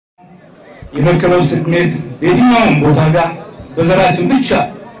የመከበብ ስሜት የትኛውም ቦታ ጋር በዘራችን ብቻ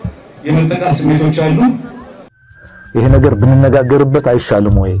የመጠቃት ስሜቶች አሉ። ይሄ ነገር ብንነጋገርበት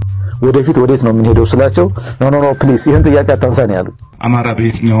አይሻልም ወይ? ወደፊት ወዴት ነው የምንሄደው ስላቸው ኖ ፕሊስ ይሄን ጥያቄ አታንሳኝ ያሉ። አማራ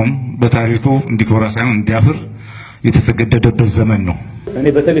በየትኛውም በታሪኩ እንዲኮራ ሳይሆን እንዲያፍር የተተገደደበት ዘመን ነው። እኔ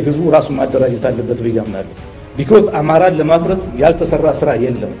በተለይ ህዝቡ ራሱን ማደራጀት አለበት ብዬ አምናለሁ። ቢኮዝ አማራን ለማፍረስ ያልተሰራ ስራ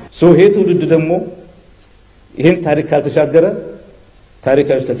የለም። ይሄ ትውልድ ደግሞ ይሄን ታሪክ ካልተሻገረ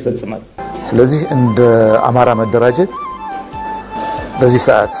ታሪካዊ ስህተት ይፈጽማል። ስለዚህ እንደ አማራ መደራጀት በዚህ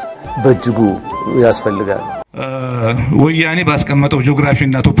ሰዓት በእጅጉ ያስፈልጋል። ወያኔ ባስቀመጠው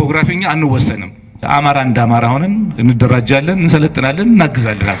ጂኦግራፊና ቶፖግራፊኛ አንወሰንም። አማራ እንደ አማራ ሆነን እንደራጃለን፣ እንሰለጥናለን፣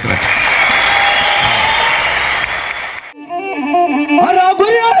 እናግዛለን አክራችን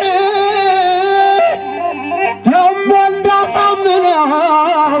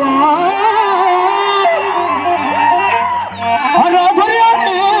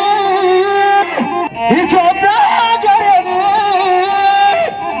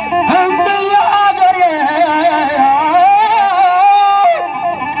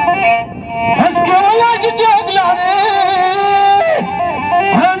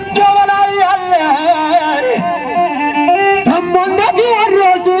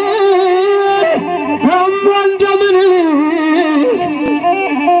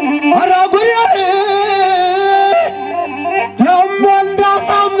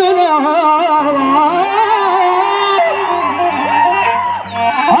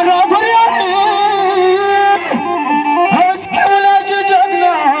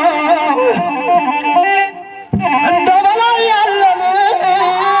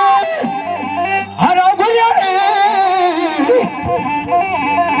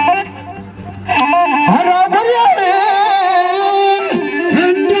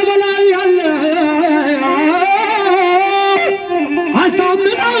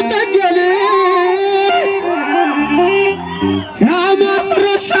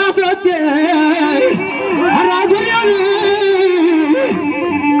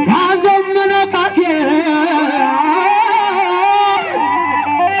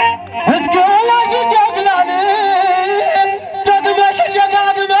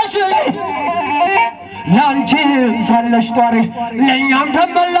ላንቺም ለኛም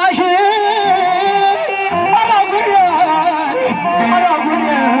ተበላሽ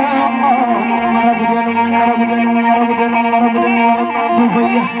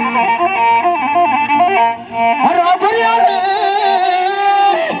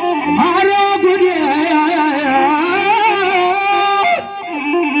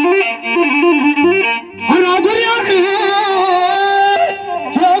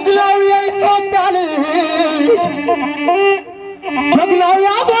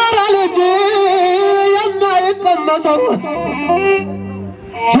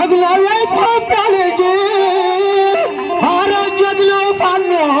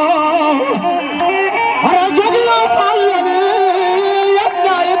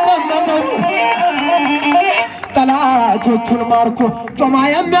ቹቹን ማርኮ ጮማ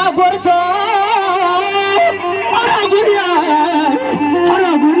የሚያጎርሰው አራጉሪያ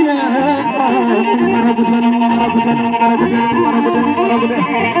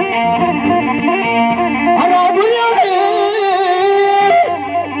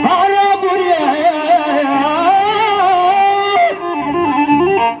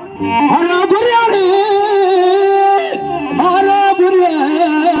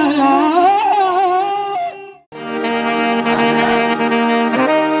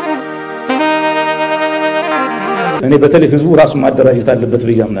እኔ በተለይ ህዝቡ ራሱን ማደራጀት አለበት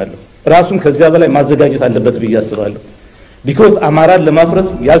ብዬ አምናለሁ። ራሱን ከዚያ በላይ ማዘጋጀት አለበት ብዬ አስባለሁ። ቢኮዝ አማራን ለማፍረስ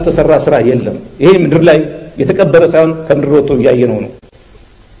ያልተሰራ ስራ የለም። ይሄ ምድር ላይ የተቀበረ ሳይሆን ከምድር ወጥቶ ያየነው ነው።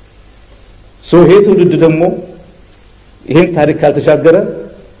 ይሄ ትውልድ ደግሞ ይሄን ታሪክ ካልተሻገረ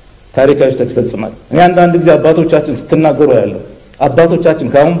ታሪካዊ ስህተት ይፈጽማል። እኔ አንዳንድ ጊዜ አባቶቻችን ስትናገሩ ያለው አባቶቻችን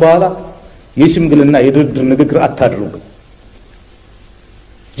ካሁን በኋላ የሽምግልና የድርድር ንግግር አታድርጉ።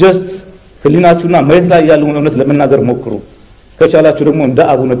 ጀስት ህሊናችሁና መሬት ላይ ያለውን እውነት ለመናገር ሞክሩ። ከቻላችሁ ደግሞ እንደ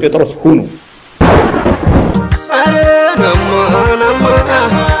አቡነ ጴጥሮስ ሁኑ።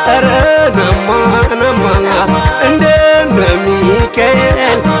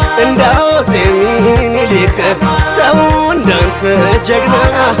 ጀግና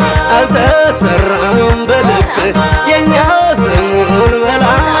አልተሰራም በልክ የኛ ዘመን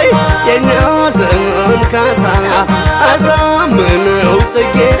በላይ የኛ ዘመን ካሳ አሳምነው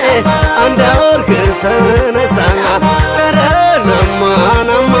ጽጌ አንድ አርገን ተነሳ ኧረ ነማ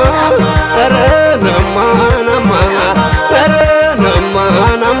ነማ ኧረ ነማ ነማ ኧረ ነማ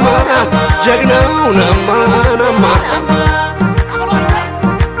ነማ ጀግናው ነማ ነማ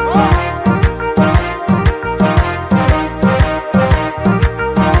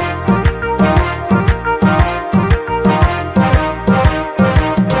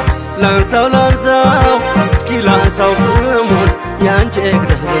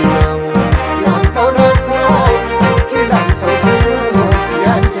ጀግና ዝናው ላንሳው እስኪ ላንሳው ስሙ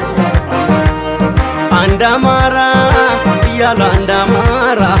ያን ጀግና አንድ አማራ እያሉ አንድ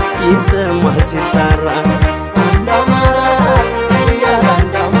አማራ ይሰማል ሲጠራ አንድ አማራ እያሉ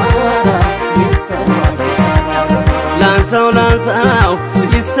አንድ አማራ ይሰማል ሲጠራ ላንሳው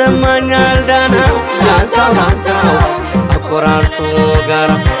ይሰማኛል ዳናው ላንሳው አቆራርጦ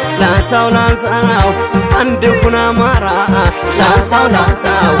ጋራ ላንሳው አንድ ሁና አማራ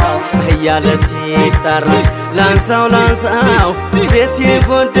ላንሳው እያለ ሲጠራ ላንሳው ቤት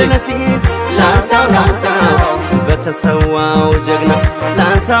የጎደለ ሲል ላንሳው በተሰዋው ጀግና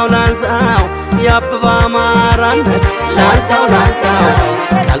ላንሳው ያብባ አማራነት ላንሳው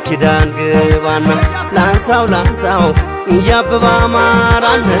ቃል ኪዳን ግባና ላንሳው ያብባ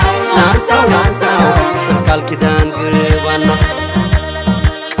አማራነት ላንሳው ቃል ኪዳን ግባና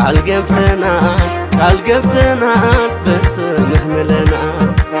ቃል ገብተናል በስምህ ምለናል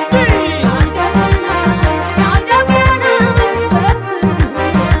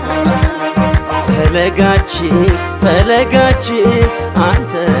ፈለጋችን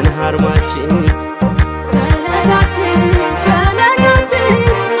አንተን አርማችን ፈለጋችን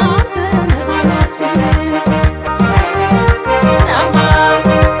አንተን አርማችን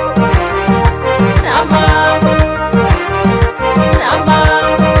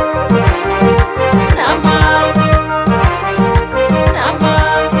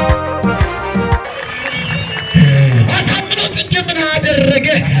አሳምነው ጽጌ ምን አደረገ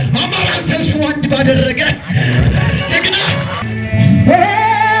አማራን ሰብስቦ አንድ ባደረገ ጀግና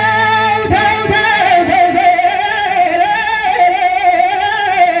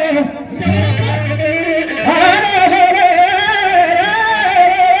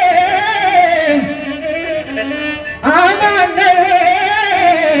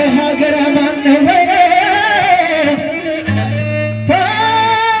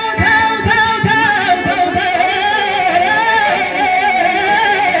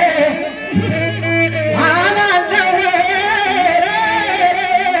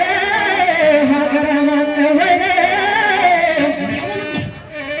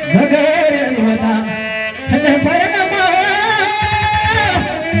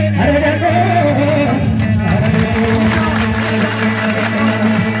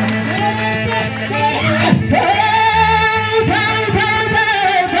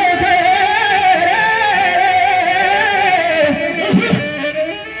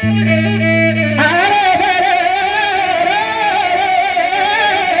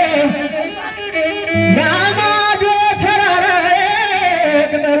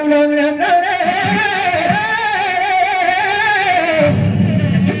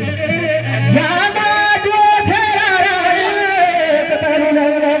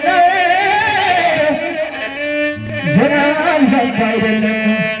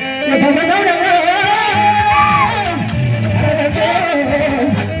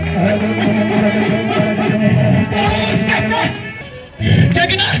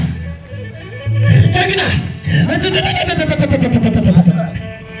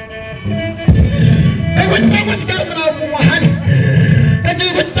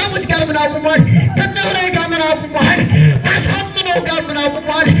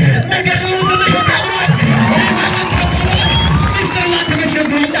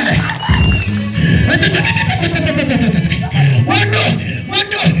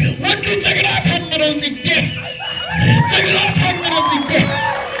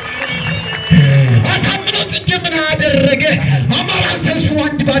አሳምነው ጽጌ ምን አደረገ አማራን ሰብስቦ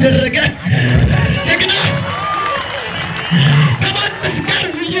አንድ ባደረገ ጀግና ከማንስ ጋር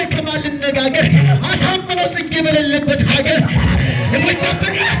ብዬ ከማልነጋገር አሳምነው ጽጌ በሌለበት ሀገር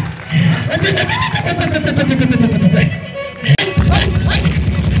ወይሳብና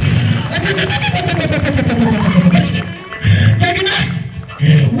ጀግና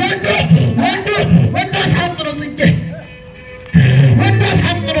ወንዶ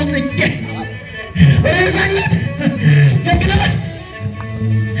አሳምነው ጽጌ ወይዛለት ጀግና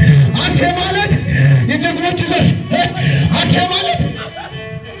አሴ ማለት የጀግኖቹ ዘር አሴ ማለት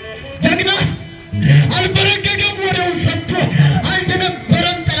ጀግና አልበረገገም ወደውን ሰጥቶ አንድ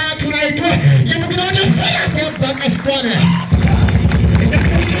ነበረም ጠላቱን አይቶ የምግና ደፈራ ሲያባ ቀስቷነ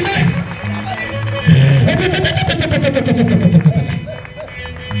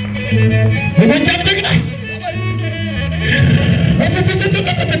የጎጃም ጀግና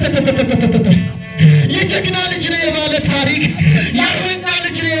የጀግና ልጅ ነው የባለ ታሪክ የአርበኛ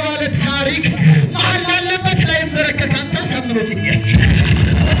ልጅ ነው የባለ ታሪክ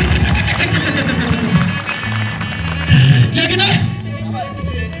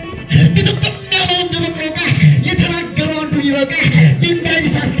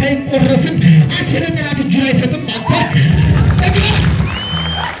አይቆረስም አሴረ ጠላት እጁ ላይ ሰጥም አንተ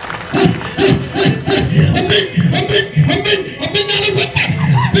እምብኝ አለቆጣ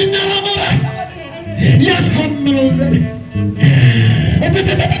እምብኝ አላማራ ያሳምነው ዘር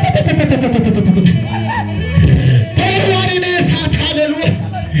ተወርዋሪ ነው የእሳት አለሉ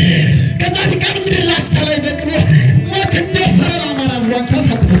ከዛ ሊቃን ምድር ላስተላይ በቅሎ ሞት እንደፈረን አማራ ብሏን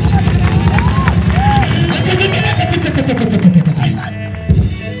ታሳብቶ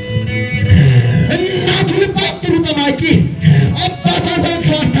እናቱ ልባጥሩ ጠማቂ አባቷ ዛን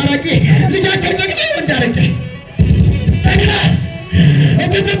ሰው አስታራቂ ልጃቸው ጀግና ወንዳረቄ ጀግና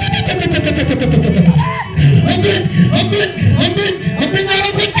እምብኝ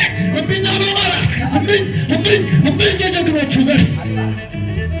አለቆጣ እምብኝ አላማራ እምብኝ የጀግኖቹ ዘር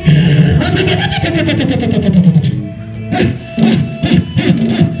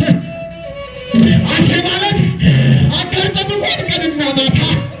አሴ ማለት አገር ጠብቋል ቀንና ማታ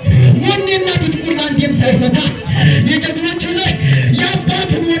ወኔና ትጥቁን አንዴም ሳይፈታ የጀግኖቹ ዘር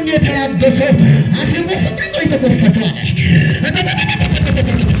የአባቱን ወኔ የተላበሰው አሴ ጎፍታ ነው የተጎፈሰው አለ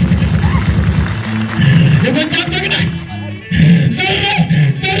የጎጃም ጀግና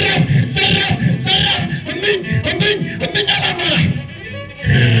ዘራፍ እምብኝ አላማራ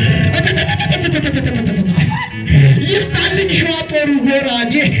ይምጣልኝ ሸዋ ጦሩ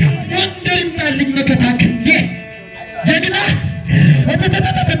ጎራዴ ጎንደር ይምጣልኝ መከታ ክንዴ ጀግና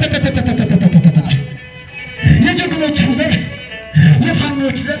የጀግኖቹ ዘር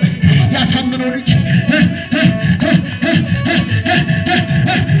የፋኖች ዘር ያሳምነው ልጅ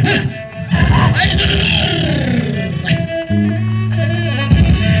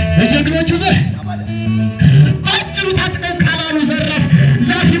የጀግኖቹ ዘር አጭሩ ታጥቀው ካላሉ ዘራፍ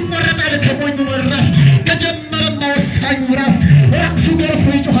ዛፍ ይቆረጣል ከሞኙ መራፍ ከጀመረማ ወሳኙ ምዕራፍ ራሱ ገርፎ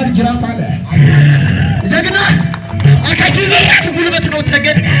ይጮሃል ጅራፍ አለ ጀግና አካኪ ዘራፍ ጉልበት ነው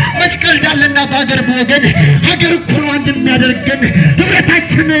ተገን መስቀል ዳለና በሀገር በወገን ሀገር እኮ ነው አንድ የሚያደርገን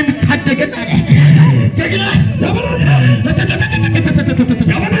ህብረታችን ነው የምታደገን አለ ጀግና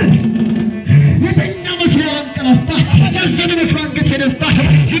የተኛ መስሎ አንቀላፋ ያዘነ መስሎ አንገት የደፋ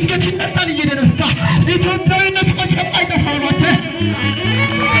ድንገት ይነሳል እየደነፋ ኢትዮጵያዊነት መቼም አይጠፋም አንተ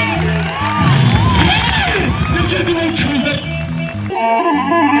የጀግኖቹ ዘር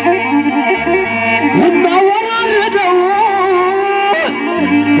የማወራረደው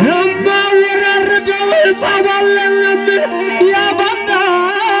ጻባለንም ያባጣ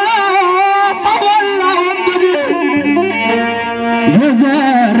ሰዋላ ወንድ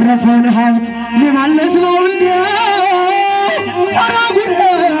የዘረፈውን ሀብት ሊመልስ ነው እንዴ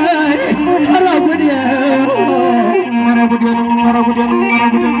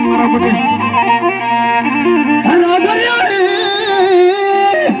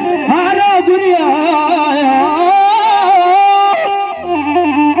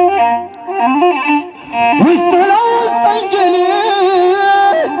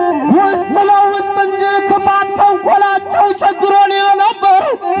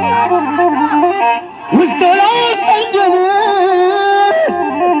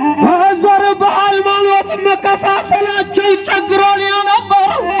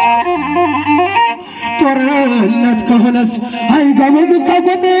ጦርነት ከሆነስ አይገቡም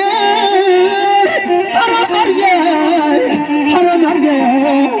ከቆጤ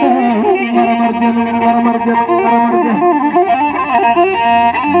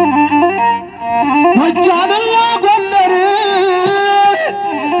ጎጃምና ጎንደር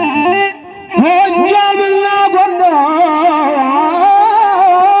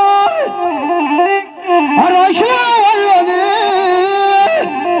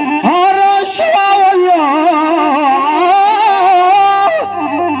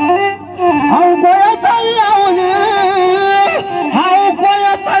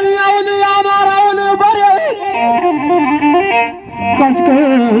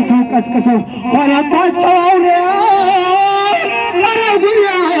ቀስቀሰው ሆነባቸው አውሬ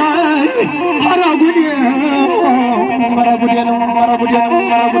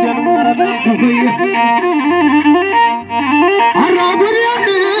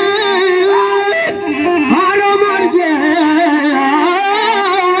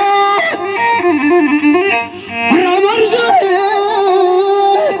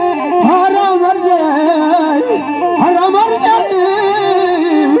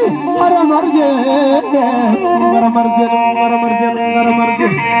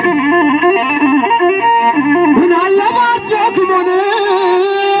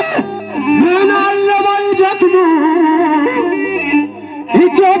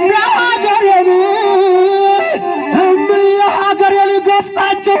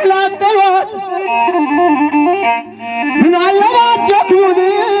ምን አለባደኩን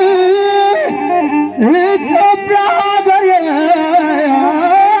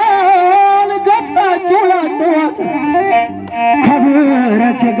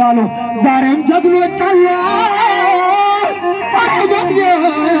ያደርጋሉ ዛሬም ጀግኖች አሉ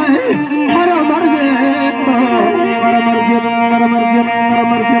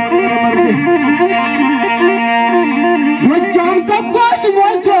ጎጃም ተኳሽ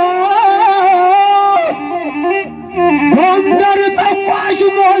ሞልቶ ጎንደር ተኳሽ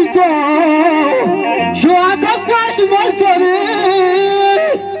ሞልቶ ሸዋ ተኳሽ ሞልቶ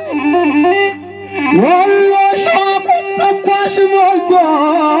ወሎ ሸዋ ተኳሽ ሞልቶ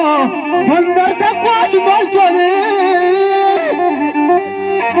ጎንደር ተኳሽ ሞልቶ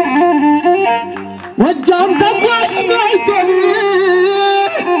ጎጃም ተኳሽ ሞልቶ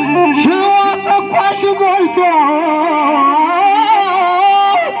ሸዋ ተኳሽ ሞልቶ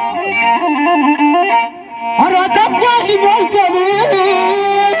ኧረ ተኳሽ ሞልቶ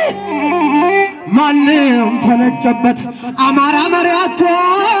ማንም ተነጨበት አማራ መሪያቶ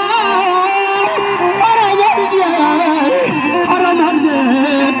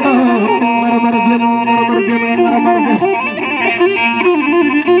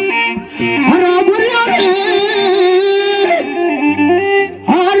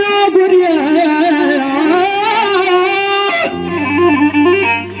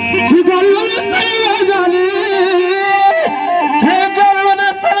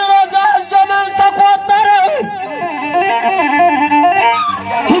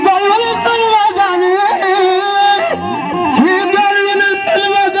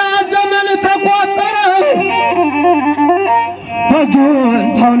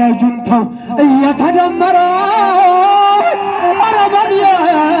ጁንታው እየተደመረ